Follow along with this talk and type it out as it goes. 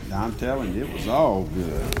I'm telling you, it was all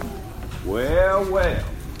good. Well.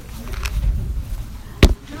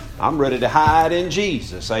 I'm ready to hide in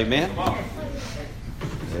Jesus. Amen.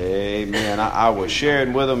 Amen. I was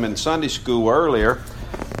sharing with them in Sunday school earlier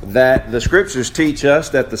that the Scriptures teach us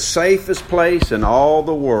that the safest place in all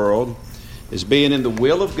the world is being in the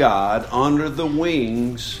will of God under the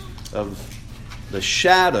wings of the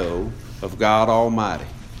shadow of God Almighty.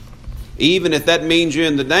 Even if that means you're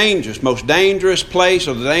in the most dangerous place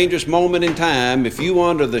or the dangerous moment in time, if you're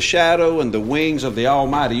under the shadow and the wings of the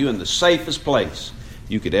Almighty, you're in the safest place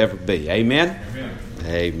you could ever be. Amen? Amen.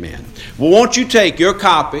 Amen. Well, won't you take your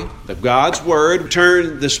copy of God's Word,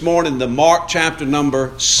 turn this morning to Mark chapter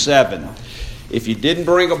number 7. If you didn't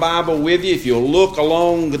bring a Bible with you, if you'll look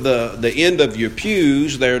along the end of your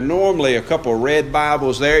pews, there are normally a couple of red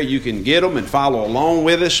Bibles there. You can get them and follow along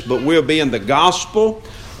with us, but we'll be in the Gospel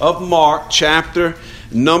of Mark chapter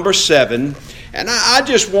number 7. And I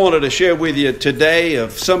just wanted to share with you today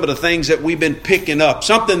of some of the things that we've been picking up.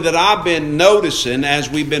 Something that I've been noticing as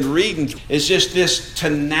we've been reading is just this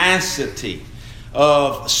tenacity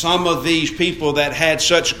of some of these people that had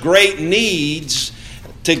such great needs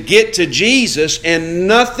to get to Jesus, and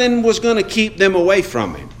nothing was going to keep them away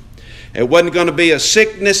from Him. It wasn't going to be a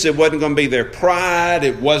sickness. It wasn't going to be their pride.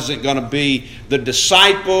 It wasn't going to be the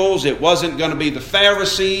disciples. It wasn't going to be the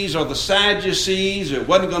Pharisees or the Sadducees. It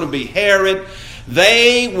wasn't going to be Herod.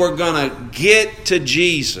 They were going to get to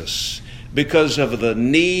Jesus because of the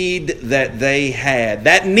need that they had.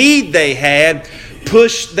 That need they had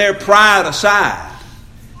pushed their pride aside.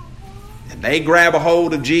 And they grab a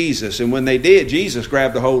hold of Jesus. And when they did, Jesus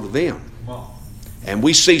grabbed a hold of them. And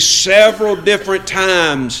we see several different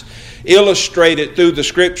times illustrated through the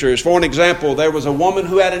Scriptures. For an example, there was a woman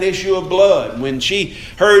who had an issue of blood. When she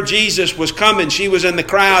heard Jesus was coming, she was in the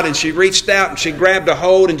crowd and she reached out and she grabbed a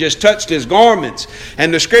hold and just touched His garments.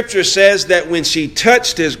 And the Scripture says that when she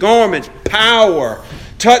touched His garments, power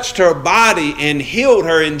touched her body and healed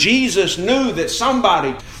her. And Jesus knew that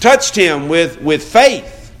somebody touched Him with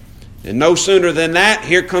faith. And no sooner than that,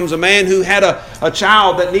 here comes a man who had a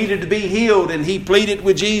child that needed to be healed, and he pleaded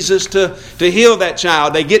with Jesus to heal that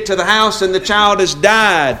child. They get to the house and the child has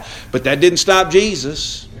died. But that didn't stop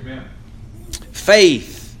Jesus. Amen.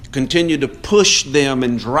 Faith continued to push them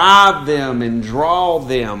and drive them and draw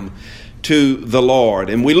them to the Lord.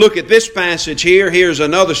 And we look at this passage here. Here's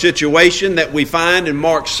another situation that we find in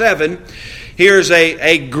Mark 7. Here's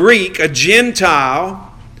a Greek, a Gentile,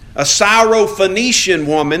 a Syrophoenician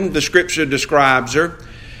woman, the Scripture describes her.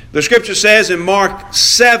 The Scripture says in Mark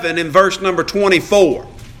 7 in verse number 24,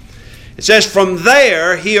 it says, "From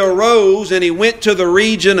there he arose and he went to the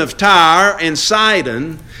region of Tyre and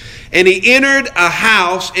Sidon, and he entered a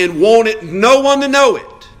house and wanted no one to know it."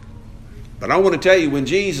 But I want to tell you, when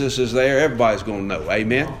Jesus is there, everybody's going to know.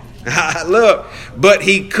 Amen? Look, but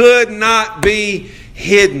he could not be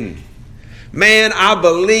hidden. Man, I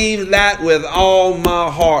believe that with all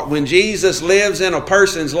my heart. When Jesus lives in a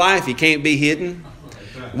person's life, He can't be hidden.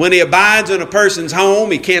 When He abides in a person's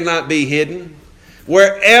home, He cannot be hidden.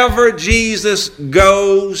 Wherever Jesus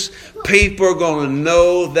goes, people are going to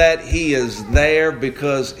know that He is there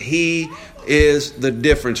because He is the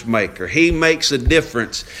difference maker. He makes a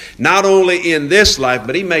difference not only in this life,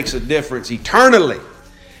 but He makes a difference eternally.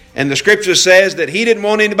 And the Scripture says that He didn't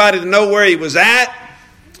want anybody to know where He was at,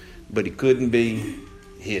 but He couldn't be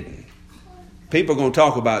hidden. People are going to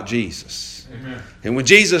talk about Jesus. Amen. And when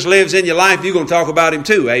Jesus lives in your life, you're going to talk about Him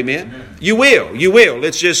too. Amen? Amen. You will.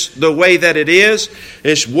 It's just the way that it is.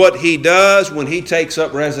 It's what He does when He takes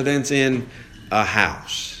up residence in a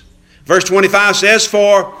house. Verse 25 says,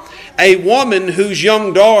 "For a woman whose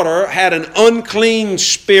young daughter had an unclean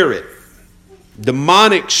spirit,"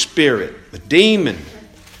 demonic spirit, a demon,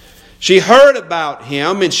 "she heard about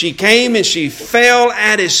Him, and she came and she fell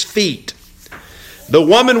at His feet." The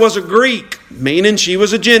woman was a Greek, meaning she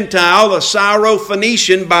was a Gentile, a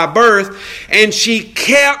Syrophoenician by birth, and she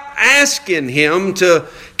kept asking Him to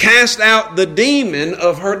cast out the demon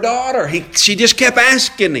of her daughter. She just kept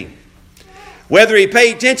asking Him. Whether He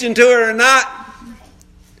paid attention to her or not,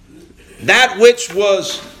 that which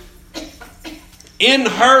was in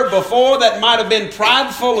her before that might have been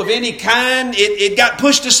prideful of any kind, it got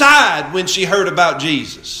pushed aside when she heard about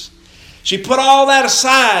Jesus. She put all that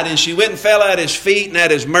aside and she went and fell at His feet and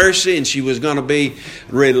at His mercy, and she was going to be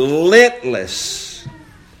relentless.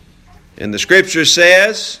 And the Scripture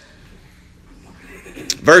says,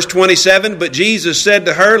 verse 27, "But Jesus said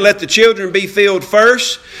to her, Let the children be filled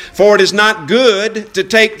first, for it is not good to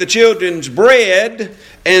take the children's bread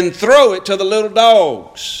and throw it to the little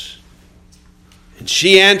dogs. And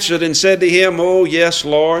she answered and said to Him, Oh, yes,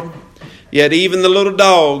 Lord. Yet even the little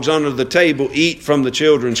dogs under the table eat from the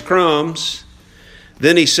children's crumbs.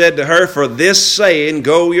 Then he said to her, for this saying,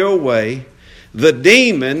 go your way. The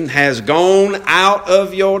demon has gone out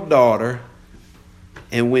of your daughter.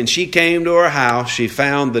 And when she came to her house, she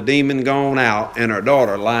found the demon gone out and her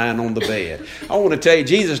daughter lying on the bed. I want to tell you,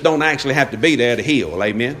 Jesus don't actually have to be there to heal.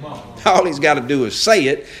 Amen. All he's got to do is say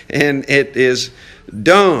it, and it is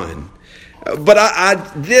done.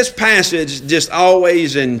 But this passage just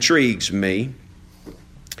always intrigues me.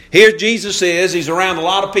 Here Jesus is. He's around a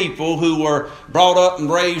lot of people who were brought up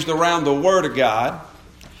and raised around the Word of God.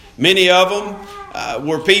 Many of them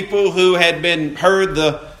were people who had been heard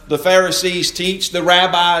the Pharisees teach, the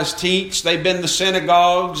rabbis teach. They've been to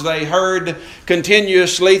synagogues. They heard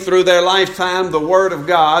continuously through their lifetime the Word of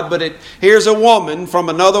God. But here's a woman from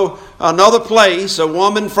another place, a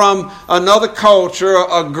woman from another culture,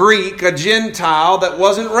 a Greek, a Gentile that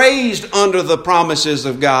wasn't raised under the promises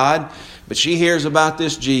of God. But she hears about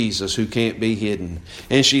this Jesus who can't be hidden.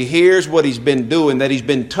 And she hears what he's been doing, that he's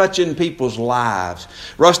been touching people's lives.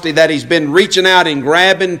 Rusty, that he's been reaching out and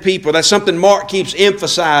grabbing people. That's something Mark keeps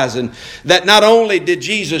emphasizing. That not only did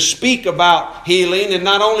Jesus speak about healing, and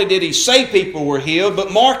not only did he say people were healed,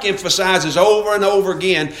 but Mark emphasizes over and over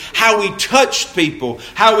again how he touched people,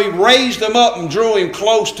 how he raised them up and drew him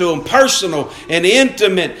close to them, personal and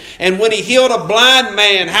intimate. And when he healed a blind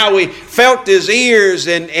man, how he felt his ears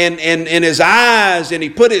and his eyes, and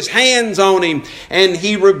he put his hands on him, and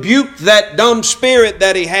he rebuked that dumb spirit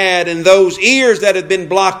that he had and those ears that had been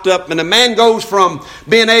blocked up. And a man goes from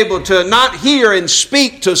being able to not hear and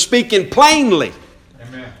speak to speaking plainly.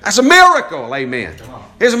 Amen. That's a miracle. Amen.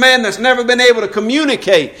 Here's a man that's never been able to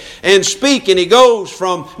communicate and speak, and he goes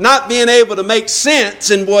from not being able to make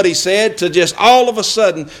sense in what he said to just all of a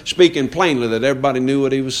sudden speaking plainly that everybody knew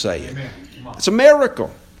what he was saying. It's a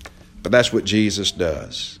miracle. But that's what Jesus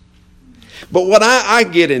does. But what I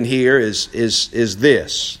get in here is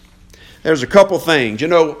this. There's a couple things. You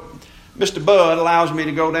know, Mr. Bud allows me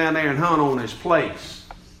to go down there and hunt on his place.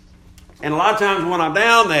 And a lot of times when I'm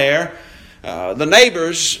down there, the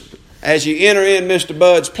neighbors, as you enter in Mr.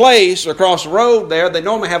 Bud's place across the road there, they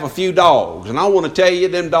normally have a few dogs. And I want to tell you,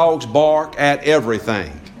 them dogs bark at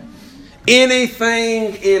everything.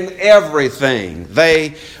 Anything and everything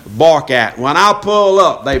they bark at. When I pull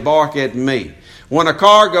up, they bark at me. When a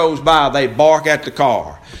car goes by, they bark at the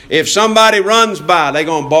car. If somebody runs by, they're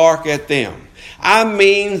going to bark at them. I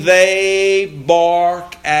mean, they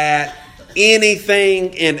bark at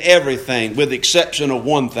anything and everything with the exception of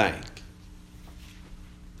one thing.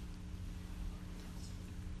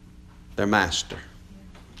 Their master.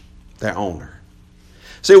 Their owner.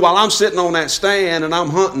 See, while I'm sitting on that stand and I'm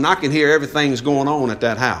hunting, I can hear everything's going on at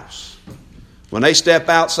that house. When they step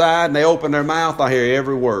outside and they open their mouth, I hear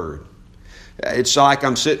every word. It's like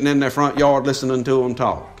I'm sitting in their front yard listening to them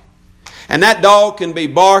talk. And that dog can be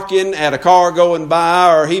barking at a car going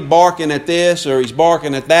by, or he barking at this, or he's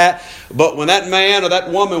barking at that. But when that man or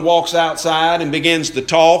that woman walks outside and begins to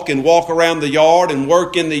talk and walk around the yard and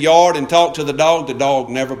work in the yard and talk to the dog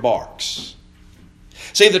never barks.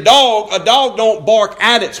 See, a dog don't bark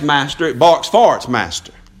at its master, it barks for its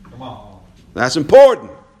master. Come on. That's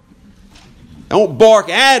important. Don't bark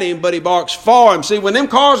at him, but he barks for him. See, when them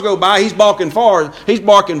cars go by, he's barking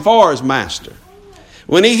for his master.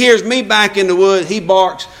 When he hears me back in the woods, he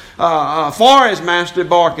barks for his master,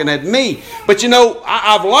 barking at me. But you know,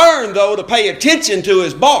 I've learned though to pay attention to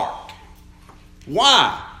his bark.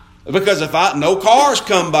 Why? Because if no cars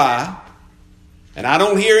come by, and I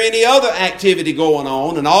don't hear any other activity going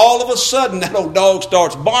on, and all of a sudden that old dog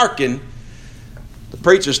starts barking, the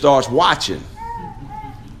preacher starts watching.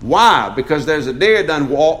 Why? Because there's a deer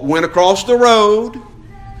went across the road,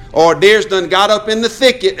 or a deer's done got up in the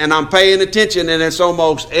thicket, and I'm paying attention, and it's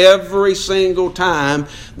almost every single time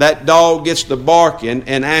that dog gets to barking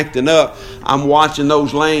and acting up, I'm watching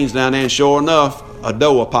those lanes down there, and sure enough, a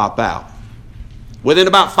doe will pop out. Within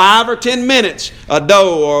about 5 or 10 minutes, a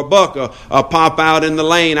doe or a buck will pop out in the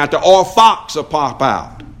lane out there, or a fox will pop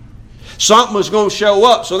out. Something was going to show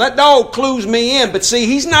up. So that dog clues me in. But see,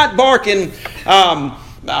 he's not barking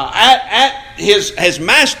at his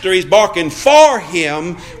master. He's barking for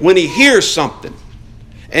him when he hears something.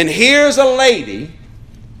 And here's a lady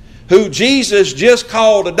who Jesus just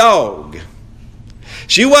called a dog.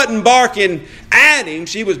 She wasn't barking at him.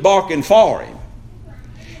 She was barking for him.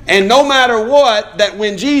 And no matter what, that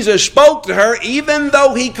when Jesus spoke to her, even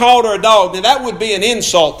though he called her a dog, now that would be an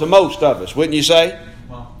insult to most of us, wouldn't you say?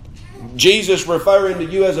 Jesus referring to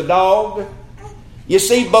you as a dog? You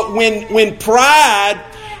see, but when pride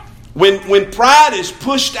When pride is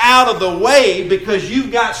pushed out of the way because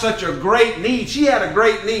you've got such a great need. She had a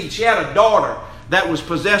great need. She had a daughter that was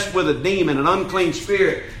possessed with a demon, an unclean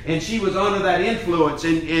spirit, and she was under that influence,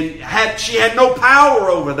 and she had no power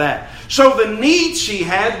over that. So the need she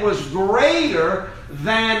had was greater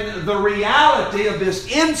than the reality of this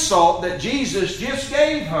insult that Jesus just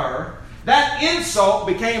gave her. That insult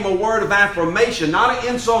became a word of affirmation, not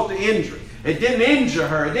an insult to injury. It didn't injure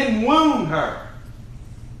her. It didn't wound her.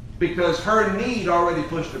 Because her need already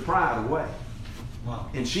pushed her pride away.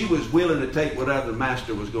 Wow. And she was willing to take whatever the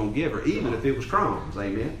master was going to give her, even if it was crumbs.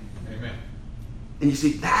 Amen? Amen. And you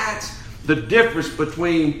see, that's the difference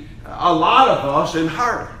between a lot of us and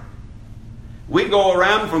her. We go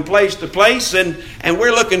around from place to place and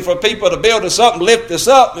we're looking for people to build us up and lift us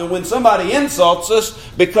up. And when somebody insults us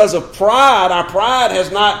because of pride, our pride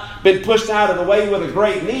has not been pushed out of the way with a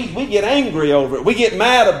great need. We get angry over it. We get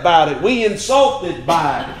mad about it. We insulted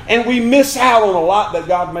by it. And we miss out on a lot that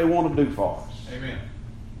God may want to do for us. Amen.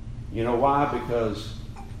 You know why? Because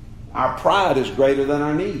our pride is greater than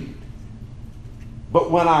our need.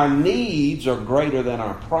 But when our needs are greater than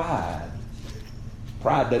our pride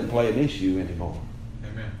doesn't play an issue anymore.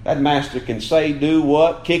 Amen. That master can say, do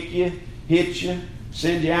what? Kick you, hit you,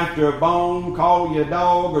 send you after a bone, call you a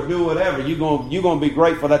dog, or do whatever. You're going to be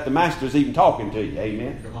grateful that the master's even talking to you.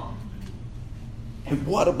 Amen? Come on. And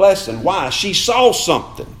what a blessing. Why? She saw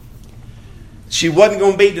something. She wasn't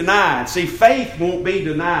going to be denied. See, faith won't be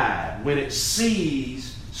denied when it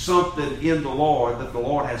sees something in the Lord, that the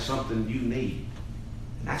Lord has something you need.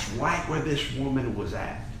 And that's right where this woman was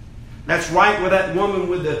at. That's right where that woman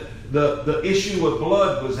with the issue of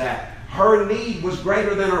blood was at. Her need was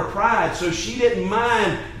greater than her pride, so she didn't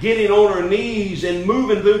mind getting on her knees and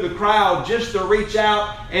moving through the crowd just to reach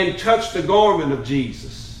out and touch the garment of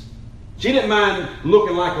Jesus. She didn't mind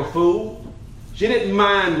looking like a fool. She didn't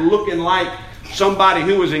mind looking like somebody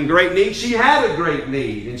who was in great need. She had a great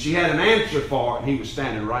need, and she had an answer for it, and he was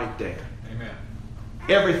standing right there. Amen.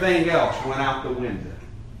 Everything else went out the window.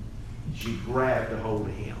 She grabbed a hold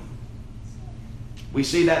of him. We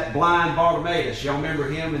see that blind Bartimaeus. Y'all remember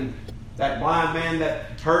him? And that blind man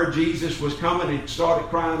that heard Jesus was coming and started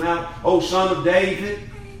crying out, "Oh, Son of David!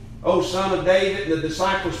 Oh, Son of David!" And the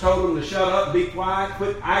disciples told him to shut up, be quiet,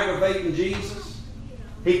 quit aggravating Jesus.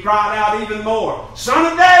 He cried out even more,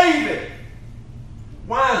 "Son of David!"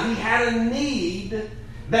 Why? He had a need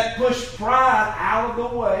that pushed pride out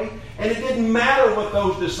of the way. And it didn't matter what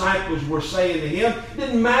those disciples were saying to him. It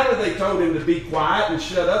didn't matter they told him to be quiet and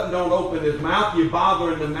shut up and don't open his mouth. You're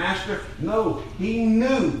bothering the master. No, he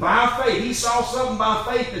knew by faith. He saw something by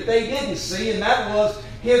faith that they didn't see, and that was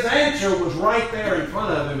his answer was right there in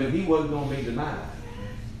front of him, and he wasn't going to be denied.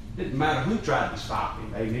 It didn't matter who tried to stop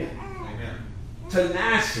him. Amen? Amen.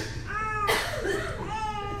 Tenacity.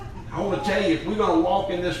 I want to tell you, if we're going to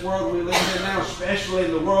walk in this world we live in now, especially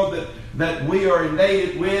in the world that we are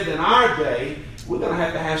invaded with in our day, we're going to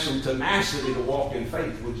have some tenacity to walk in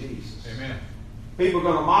faith with Jesus. Amen. People are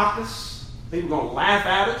going to mock us. People are going to laugh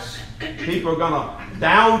at us. People are going to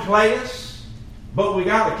downplay us. But we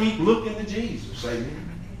got to keep looking to Jesus. Amen.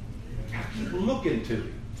 Got to keep looking to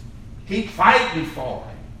Him. Keep fighting for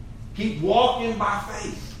Him. Keep walking by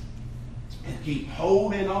faith. And keep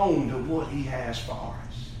holding on to what He has for us.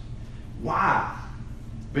 Why?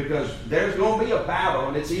 Because there's going to be a battle,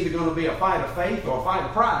 and it's either going to be a fight of faith or a fight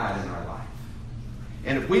of pride in our life.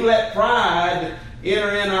 And if we let pride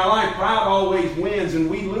enter in our life, pride always wins and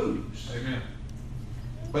we lose. Amen.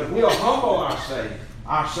 But if we'll humble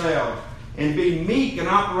ourselves and be meek and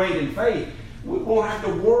operate in faith, we won't have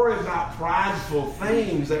to worry about prideful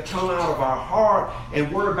things that come out of our heart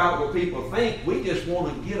and worry about what people think. We just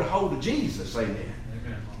want to get a hold of Jesus. Amen.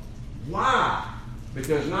 Amen. Why?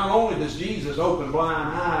 Because not only does Jesus open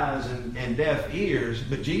blind eyes and deaf ears,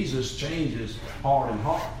 but Jesus changes hardened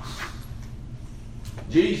hearts.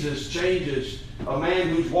 Jesus changes a man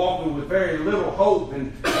who's walking with very little hope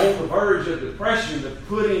and on the verge of depression, to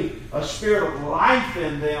putting a spirit of life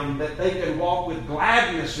in them that they can walk with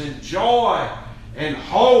gladness and joy and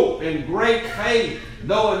hope and great faith,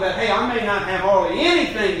 knowing that, hey, I may not have hardly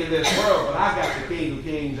anything in this world, but I got the King of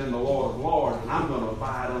Kings and the Lord of Lords, and I'm going to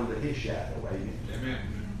abide under His shadow. Amen. Amen.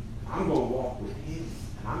 I'm going to walk with Him,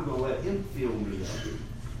 and I'm going to let Him fill me up.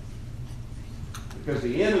 Because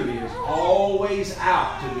the enemy is always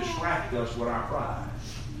out to distract us with our pride.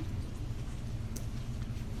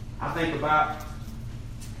 I think about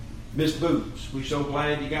Miss Boots. We're so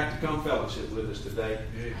glad you got to come fellowship with us today.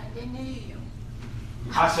 I didn't hear you.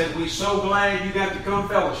 I said, we're so glad you got to come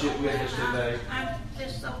fellowship with us today. I'm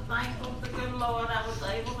just so thankful to the good Lord I was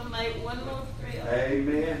able to make one little trip.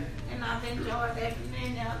 Amen. And and I've enjoyed every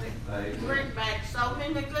minute of it. Bring back so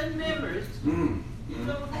many good memories. You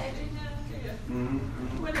don't have any idea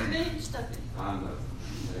what it means to me. I know.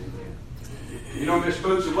 Amen. You know, Miss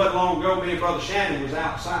Boots, it wasn't long ago, me and Brother Shannon was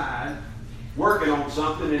outside working on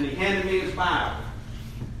something, and he handed me his Bible.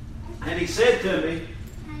 And he said to me,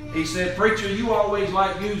 he said, "Preacher, you always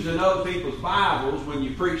like using other people's Bibles when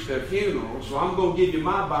you preach their funerals, so I'm going to give you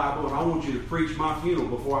my Bible, and I want you to preach my funeral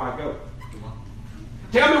before I go.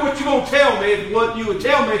 Tell me what you're going to tell me, what you would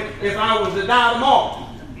tell me if I was to die tomorrow."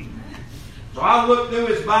 So I looked through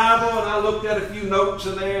his Bible, and I looked at a few notes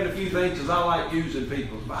in there and a few things, because I like using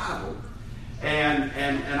people's Bible. And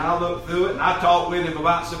I looked through it, and I talked with him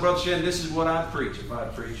about, I said, "Brother Shannon, this is what I'd preach if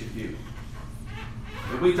I'd preach at you."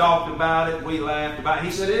 And we talked about it, we laughed about it.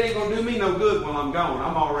 He said, "It ain't going to do me no good when I'm gone.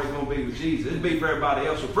 I'm already going to be with Jesus. It'll be for everybody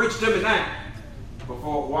else. So preach to me now,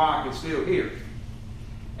 while I can still hear it."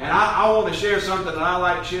 And I want to share something that I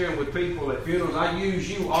like sharing with people at funerals. I use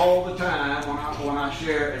you all the time when I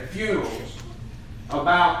share at funerals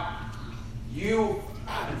about you,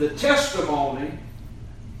 the testimony.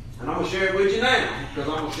 And I'm going to share it with you now, because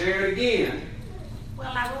I'm going to share it again.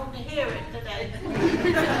 Well, I want to hear it today.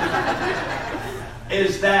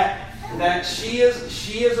 Is that she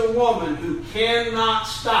is a woman who cannot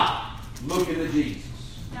stop looking to Jesus.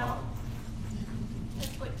 No.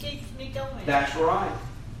 That's what keeps me going. That's right.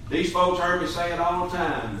 These folks heard me say it all the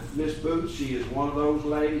time. Miss Boots, she is one of those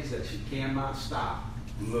ladies that she cannot stop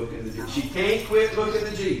looking to Jesus. She can't quit looking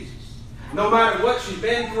to Jesus. No matter what she's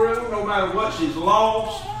been through, no matter what she's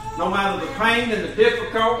lost, no matter the pain and the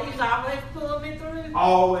difficulty. He's always pulling me through.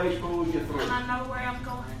 Always pulls you through. And I know where I'm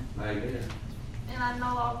going. Amen. And I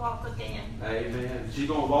know I'll walk again. Amen. She's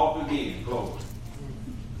going to walk again. Glory.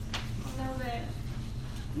 I know that.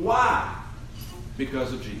 Why?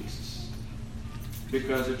 Because of Jesus.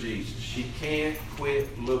 Because of Jesus. She can't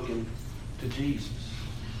quit looking to Jesus.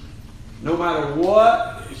 No matter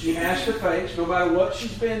what she has to face, no matter what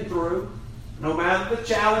she's been through, no matter the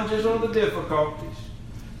challenges or the difficulties,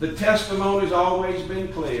 the testimony's always been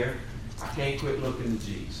clear. I can't quit looking to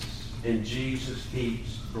Jesus. And Jesus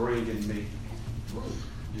keeps bringing me through.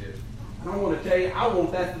 Yeah. And I want to tell you, I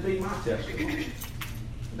want that to be my testimony.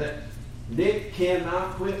 That Nick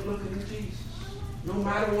cannot quit looking to Jesus. No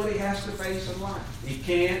matter what he has to face in life. He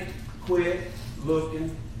can't quit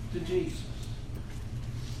looking to Jesus.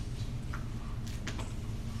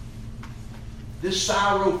 This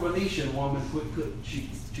Syrophoenician woman she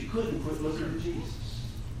couldn't quit looking to Jesus.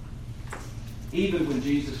 Even when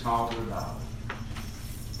Jesus called her a dog.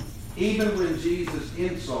 Even when Jesus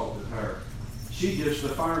insulted her, she just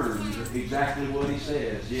affirmed exactly what he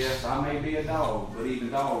says. Yes, I may be a dog, but even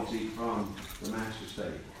dogs eat from the master's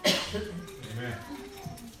table. Amen.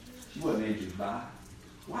 She wasn't injured by it.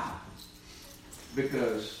 Why?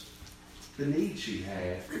 Because the need she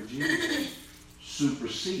had for Jesus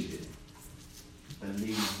superseded the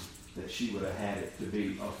need that she would have had it to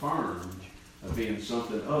be affirmed of being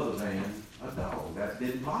something other than a dog. That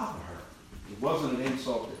didn't bother her. It wasn't an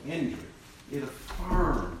insult to injury. It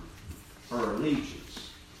affirmed her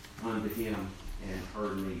allegiance unto him and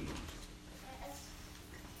her need.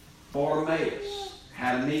 Bartimaeus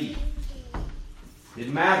had a need.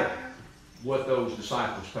 Didn't matter what those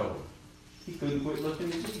disciples told him. He couldn't quit looking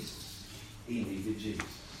at Jesus. He needed Jesus.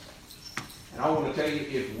 And I want to tell you,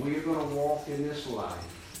 if we're going to walk in this life,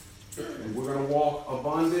 and we're going to walk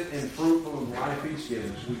abundant and fruitful in the life he's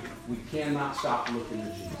given us, we cannot stop looking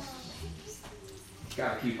to Jesus. We've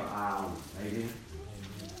got to keep an eye on him. Amen?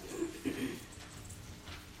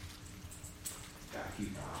 Got to keep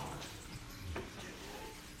an eye on him.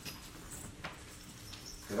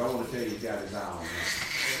 Because I want to tell you, he's got his eye on us.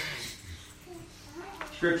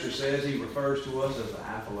 Scripture says he refers to us as the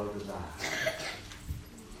apple of his eye.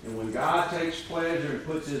 And when God takes pleasure and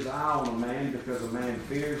puts his eye on a man because a man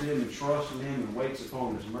fears him and trusts in him and waits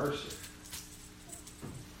upon his mercy,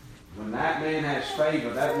 when that man has favor,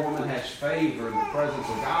 that woman has favor in the presence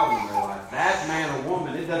of God in their life, that man or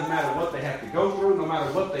woman, it doesn't matter what they have to go through, no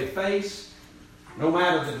matter what they face, no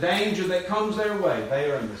matter the danger that comes their way, they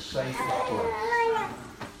are in the safest place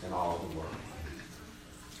in all the world.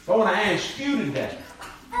 So I want to ask you today,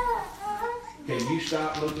 can you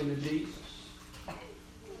stop looking to Jesus?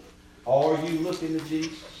 Are you looking to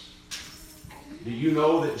Jesus? Do you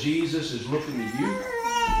know that Jesus is looking to you?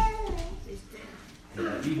 And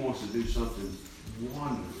that he wants to do something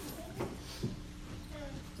wonderful.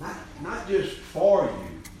 Not just for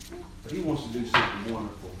you, but he wants to do something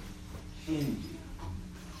wonderful in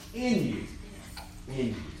you. In you. In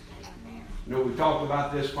you. You know, we talked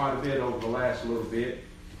about this quite a bit over the last little bit.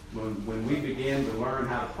 when we begin to learn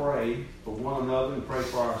how to pray for one another and pray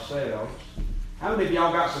for ourselves, how many of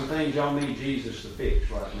y'all got some things y'all need Jesus to fix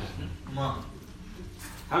right now? Come on.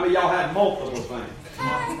 How many of y'all have multiple things?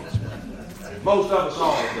 Most of us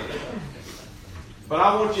all do. But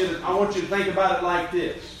I want you to think about it like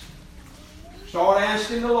this. Start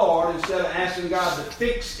asking the Lord instead of asking God to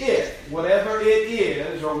fix it, whatever it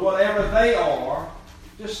is or whatever they are.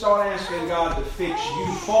 Just start asking God to fix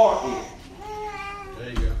you for it. There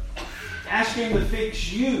you go. Ask Him to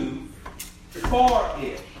fix you for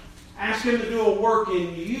it. Ask Him to do a work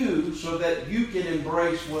in you so that you can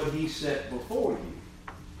embrace what He set before you.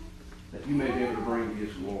 That you may be able to bring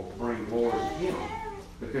His glory, bring glory to Him.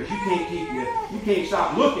 Because you can't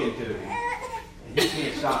stop looking to Him. And He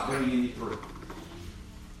can't stop bringing you through.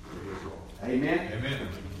 Amen? Amen.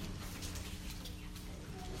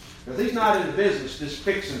 Because He's not in the business just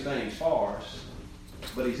fixing things for us,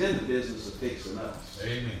 but He's in the business of fixing us.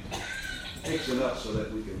 Amen. Fixing us so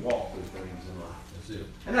that we can walk through things in life. That's it.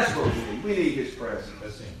 And that's what we need. We need His presence.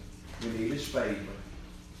 That's Him. We need His favor.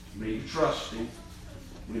 We need to trust Him.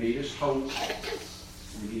 We need His hope.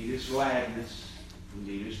 We need His gladness.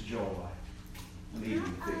 We need His joy. We need Him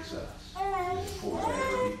to fix us. For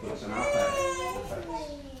whatever He puts in our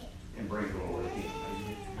path, and bring glory to Him.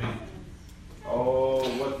 Amen. Oh,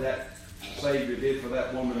 what that Savior did for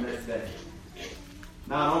that woman that day.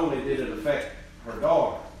 Not only did it affect her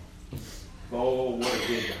daughter, but oh, what it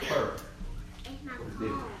did to her. What it did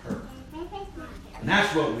to her. And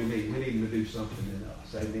that's what we need. We need Him to do something in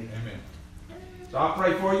us. Amen. Amen. So I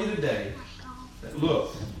pray for you today that,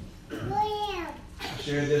 look, I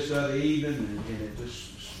shared this the other evening and it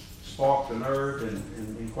just sparked a nerve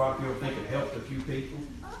and quite a few think it helped a few people,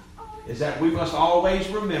 is that we must always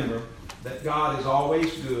remember that God is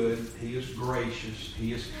always good. He is gracious.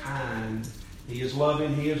 He is kind. He is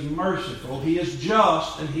loving. He is merciful. He is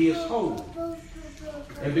just. And He is holy.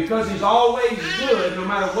 And because He's always good, no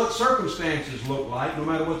matter what circumstances look like, no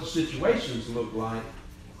matter what the situations look like,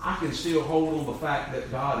 I can still hold on the fact that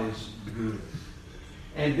God is good.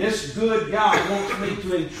 And this good God wants me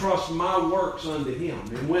to entrust my works unto Him.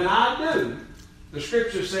 And when I do, the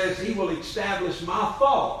Scripture says He will establish my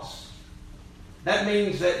thoughts. That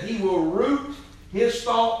means that He will root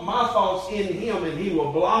my thoughts in Him, and He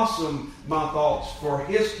will blossom my thoughts for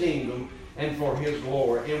His kingdom and for His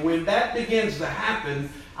glory. And when that begins to happen,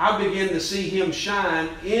 I begin to see Him shine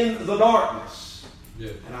in the darkness. Yeah.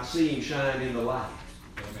 And I see Him shine in the light.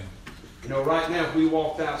 Amen. You know, right now, if we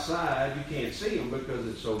walked outside, you can't see them because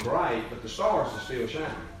it's so bright, but the stars are still shining.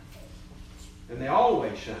 And they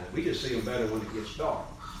always shine. We just see them better when it gets dark.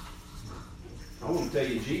 I want to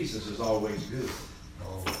tell you, Jesus is always good.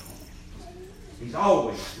 Oh. He's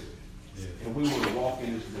always good. Yeah. And we want to walk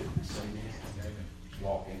in His goodness. Amen. Amen.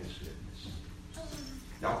 Walk in His goodness.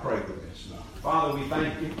 Y'all pray with us now. Father, we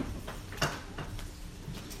thank You.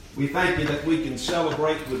 We thank You that we can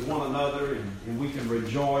celebrate with one another and we can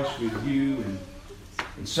rejoice with You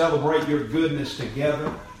and celebrate Your goodness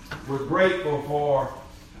together. We're grateful for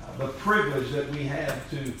the privilege that we have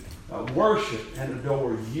to worship and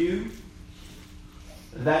adore You,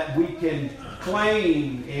 that we can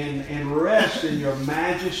claim and rest in Your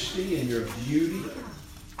majesty and Your beauty.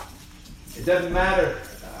 It doesn't matter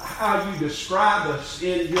how You describe us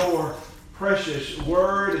in Your precious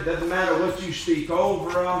word. It doesn't matter what You speak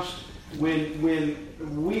over us. When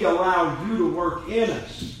we allow You to work in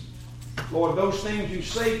us, Lord, those things You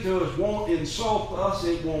say to us won't insult us.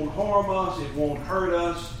 It won't harm us. It won't hurt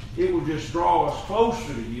us. It will just draw us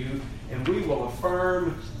closer to You, and we will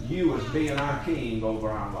affirm You as being our King over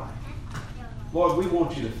our life. Lord, we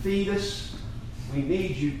want You to feed us. We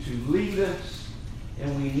need You to lead us.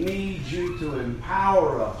 And we need You to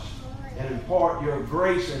empower us and impart Your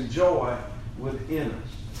grace and joy within us.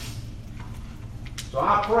 So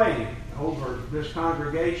I pray over this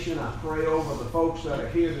congregation. I pray over the folks that are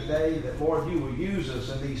here today that, Lord, You will use us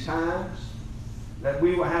in these times, that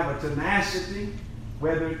we will have a tenacity,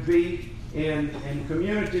 whether it be in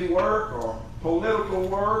community work or political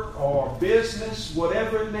work or business,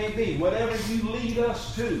 whatever it may be, whatever You lead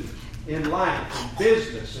us to in life, in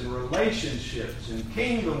business, in relationships, in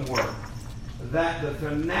kingdom work, that the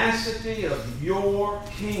tenacity of Your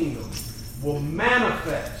kingdom will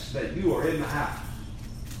manifest that You are in the house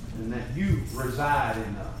and that You reside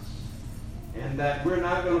in us and that we're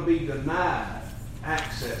not going to be denied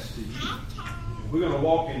access to You. We're going to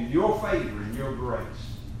walk in Your favor and Your grace.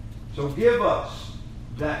 So give us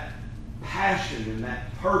that passion and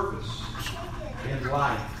that purpose in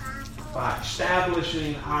life by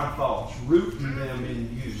establishing our thoughts, rooting them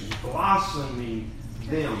in You, blossoming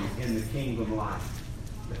them in the kingdom life.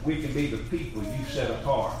 that we can be the people you set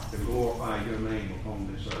apart to glorify your name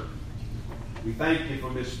upon this earth. We thank you for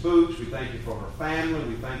Miss Boots. We thank you for her family.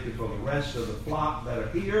 We thank you for the rest of the flock that are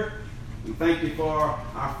here. We thank you for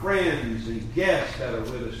our friends and guests that are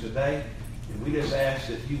with us today. And we just ask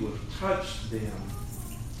that you will touch them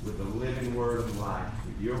with the living word of life,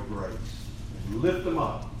 with your grace, and lift them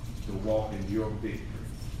up to walk in your victory.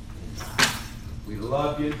 We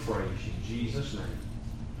love you and praise you in Jesus' name.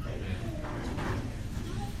 Amen.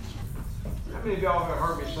 How many of y'all have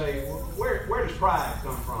heard me say, where does pride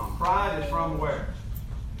come from? Pride is from where?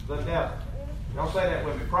 The devil. Y'all say that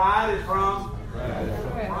with me. Pride is from the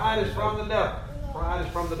devil. Pride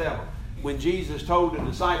is from the devil. When Jesus told the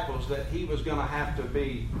disciples that he was going to have to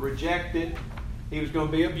be rejected, he was going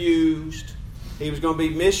to be abused, he was going to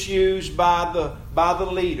be misused by the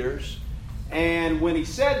leaders. And when he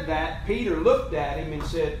said that, Peter looked at him and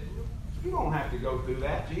said, "You don't have to go through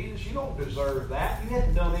that, Jesus. You don't deserve that. You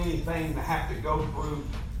hadn't done anything to have to go through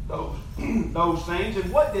those things."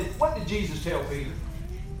 And what did Jesus tell Peter?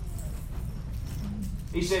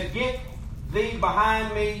 He said, "Get thee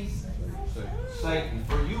behind me, Satan,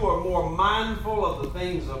 for you are more mindful of the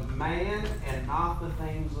things of man and not the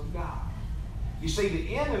things of God." You see,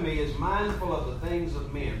 the enemy is mindful of the things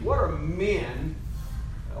of men. What are men?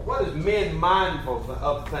 What is men mindful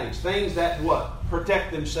of things? Things that what?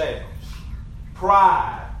 Protect themselves.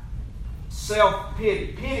 Pride.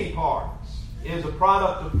 Self-pity. Pity parties is a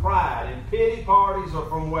product of pride. And pity parties are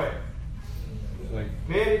from where?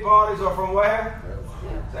 Pity parties are from where?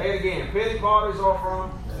 Say it again. Pity parties are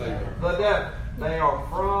from the devil. They are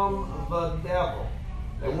from the devil.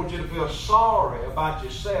 They want you to feel sorry about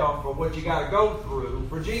yourself for what you got to go through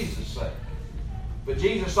for Jesus' sake. But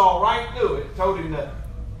Jesus saw right through it, told him to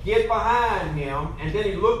get behind him, and then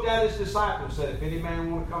he looked at his disciples and said, "If any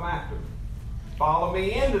man want to come after me, follow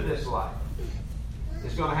me into this life,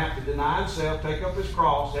 he's going to have to deny himself, take up his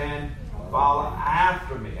cross, and follow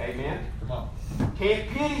after me." Amen? Come on. Can't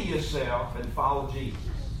pity yourself and follow Jesus.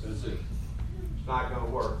 That's it. It's not going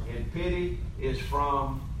to work. And pity is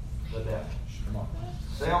from the devil. Come on.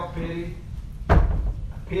 Self-pity, a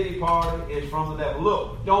pity party is from the devil.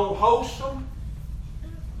 Look, don't host them.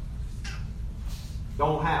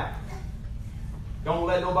 Don't have them. Don't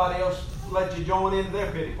let nobody else let you join into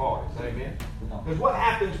their pity parties. Amen? Because what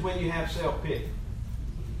happens when you have self-pity?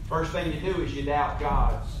 First thing you do is you doubt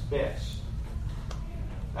God's best.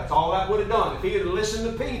 That's all that would have done. If he had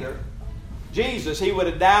listened to Peter, Jesus, he would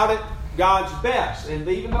have doubted God's best. And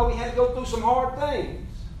even though he had to go through some hard things,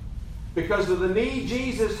 because of the need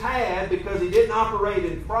Jesus had, because he didn't operate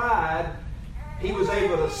in pride, he was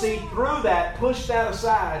able to see through that, push that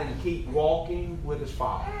aside, and keep walking with his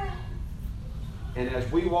Father. And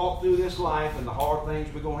as we walk through this life and the hard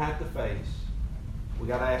things we're going to have to face, we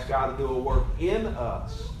got to ask God to do a work in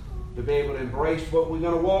us to be able to embrace what we're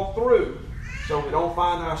going to walk through, so we don't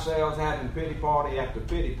find ourselves having pity party after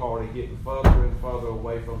pity party, getting further and further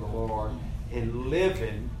away from the Lord and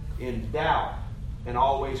living in doubt and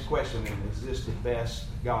always questioning, is this the best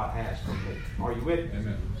God has for me? Are you with me?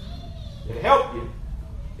 Amen. It'll help you.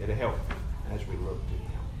 It'll help you as we look to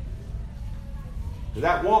Him. To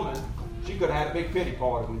that woman, she could have had a big pity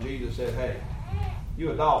party when Jesus said, "Hey,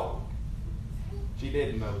 you a dog." She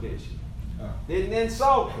didn't know, did she? Didn't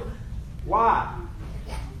insult her. Why?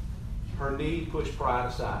 Her need pushed pride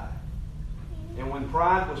aside. And when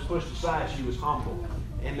pride was pushed aside, she was humble.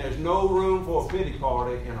 And there's no room for a pity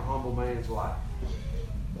party in a humble man's life.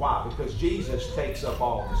 Why? Because Jesus takes up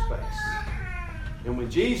all the space. And when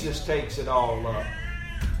Jesus takes it all up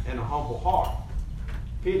in a humble heart,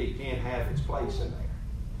 pity can't have its place in there.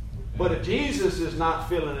 But if Jesus is not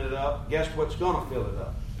filling it up, guess what's going to fill it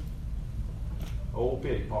up? Old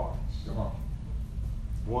pity parties. Come on.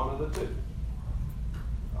 One of the two.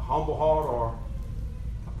 A humble heart or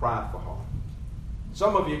a prideful heart.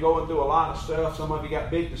 Some of you are going through a lot of stuff. Some of you got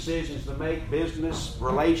big decisions to make, business,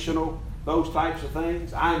 relational, those types of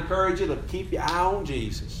things. I encourage you to keep your eye on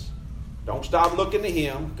Jesus. Don't stop looking to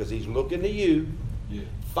Him, because He's looking to you. Yeah.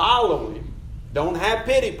 Follow Him. Don't have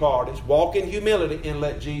pity parties. Walk in humility and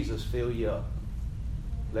let Jesus fill you up.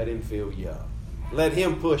 Let Him fill you up. Let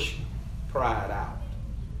Him push pride out.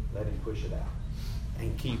 Let Him push it out.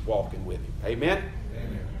 And keep walking with Him. Amen?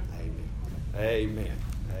 Amen. Amen. Amen.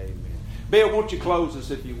 Amen. Bill, won't you close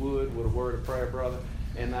us, if you would, with a word of prayer, brother?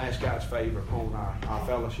 And ask God's favor upon our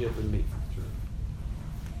fellowship and meeting. Sure.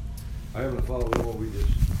 Our Heavenly Father, Lord, we just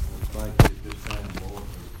thank you at this time, Lord,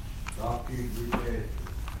 for the opportunity we've had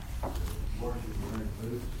to worship and bring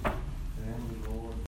food.